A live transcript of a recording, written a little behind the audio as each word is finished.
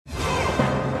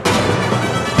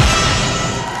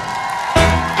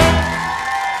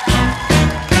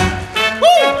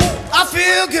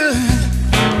feel good.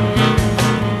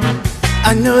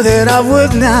 I know that I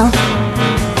would now.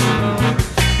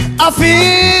 I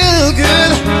feel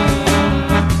good.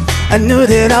 I know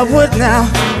that I would now.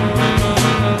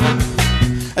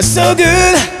 So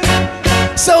good,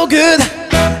 so good.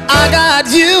 I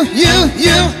got you.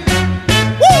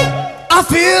 Woo! I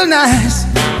feel nice,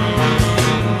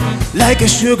 like a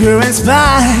sugar and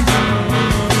spice.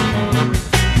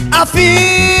 I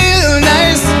feel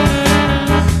nice,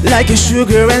 like a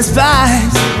sugar and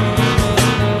spice.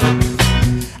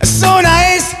 So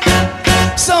nice,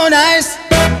 so nice.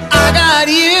 I got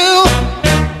you.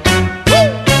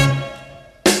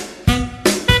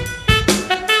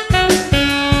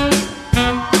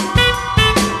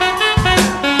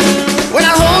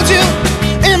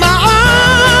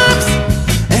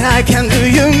 I can do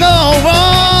you no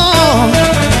wrong.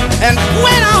 And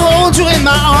when I hold you in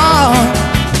my arms,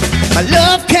 my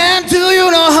love can't do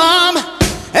you no harm.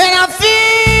 And I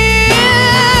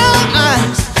feel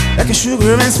nice, like a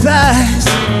sugar and spice.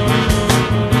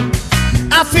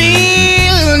 I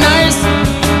feel nice,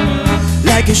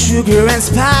 like a sugar and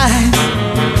spice.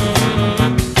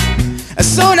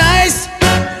 So nice,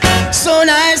 so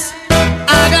nice.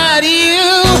 I got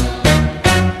you.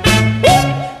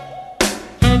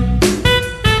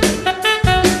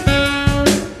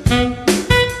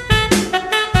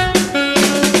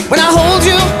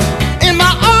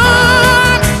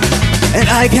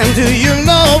 I can do you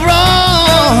no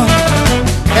wrong.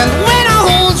 And when I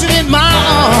hold you in my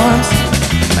arms,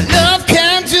 my love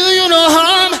can't do you no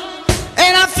harm.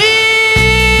 And I feel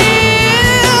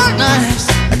nice,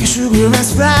 like a sugar and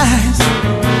spice.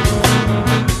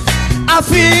 I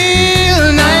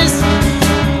feel nice,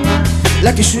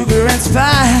 like a sugar and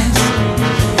spice.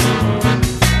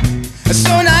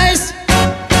 So nice,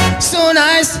 so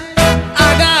nice.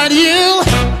 I got you.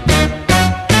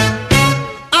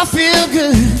 I feel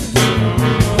good.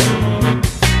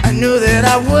 I knew that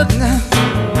I would now.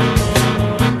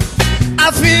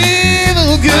 I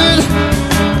feel good.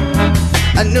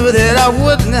 I knew that I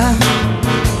would now.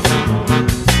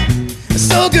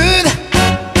 So good.